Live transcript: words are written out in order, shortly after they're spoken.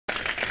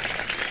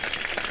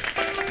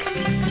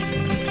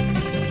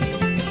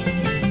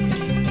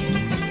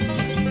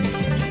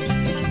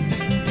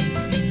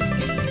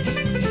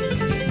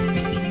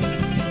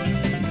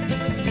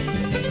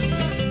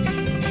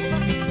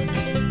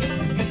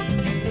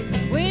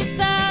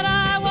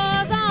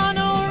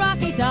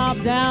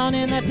Down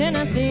in the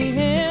Tennessee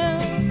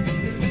hills,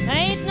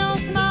 ain't no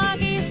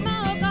smoggy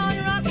smoke on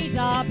Rocky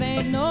Top,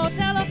 ain't no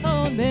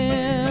telephone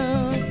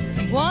bills.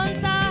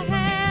 Once I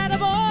had a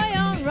boy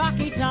on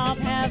Rocky Top,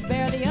 half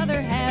bear, the other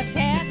half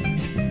cat.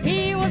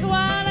 He was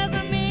wild as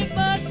a mink,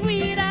 but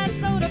sweet as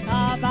soda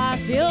pop. I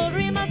still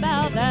dream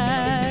about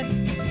that.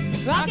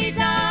 Rocky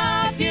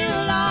Top,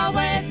 you'll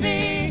always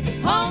be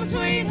home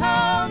sweet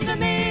home to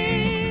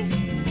me.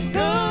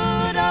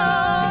 Good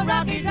old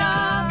Rocky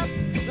Top,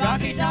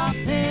 Rocky Top,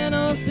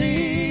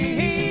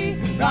 Tennessee,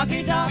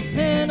 Rocky Top,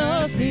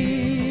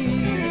 Tennessee.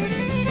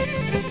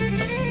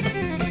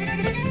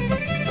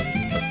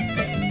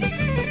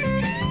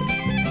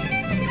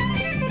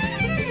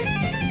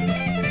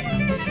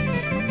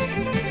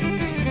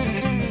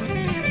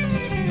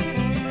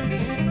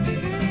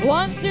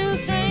 Once two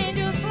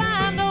strangers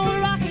climbed old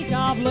Rocky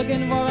Top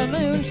looking for a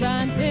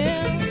moonshine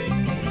still.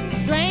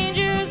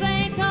 Strangers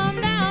ain't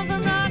come down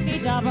from Rocky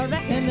Top, I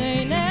reckon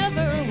they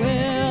never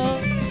will.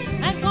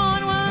 And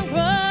corn won't grow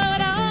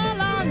at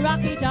all on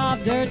Rocky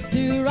Top, dirt's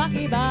too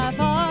rocky by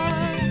far.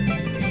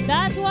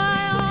 That's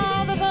why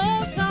all the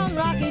folks on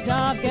Rocky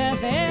Top get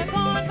their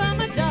corn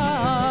from a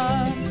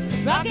jar.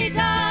 Rocky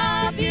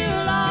Top,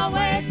 you'll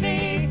always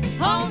be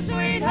home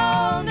sweet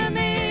home to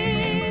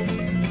me.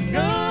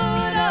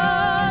 Good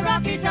old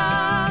Rocky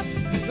Top,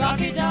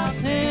 Rocky Top,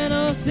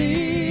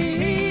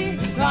 Tennessee,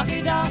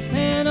 Rocky Top,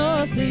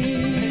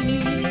 Tennessee.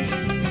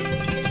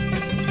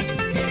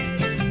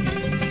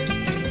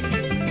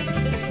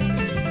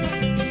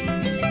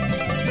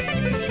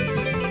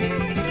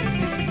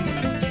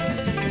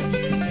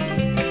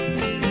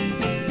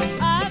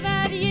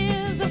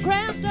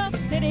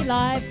 City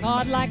life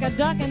caught like a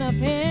duck in a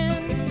pen.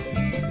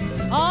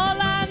 All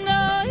I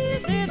know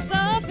is it's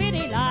a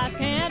pity life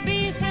can't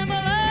be simple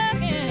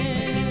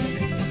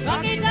again.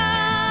 Rocky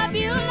Top,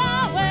 you'll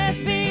always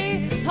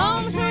be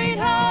home sweet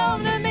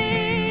home to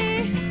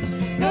me.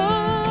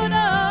 Good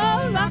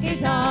old Rocky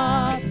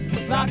Top,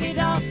 Rocky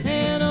Top,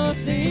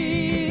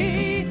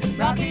 Tennessee,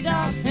 Rocky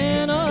Top,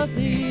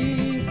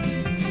 Tennessee,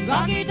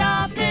 Rocky Top.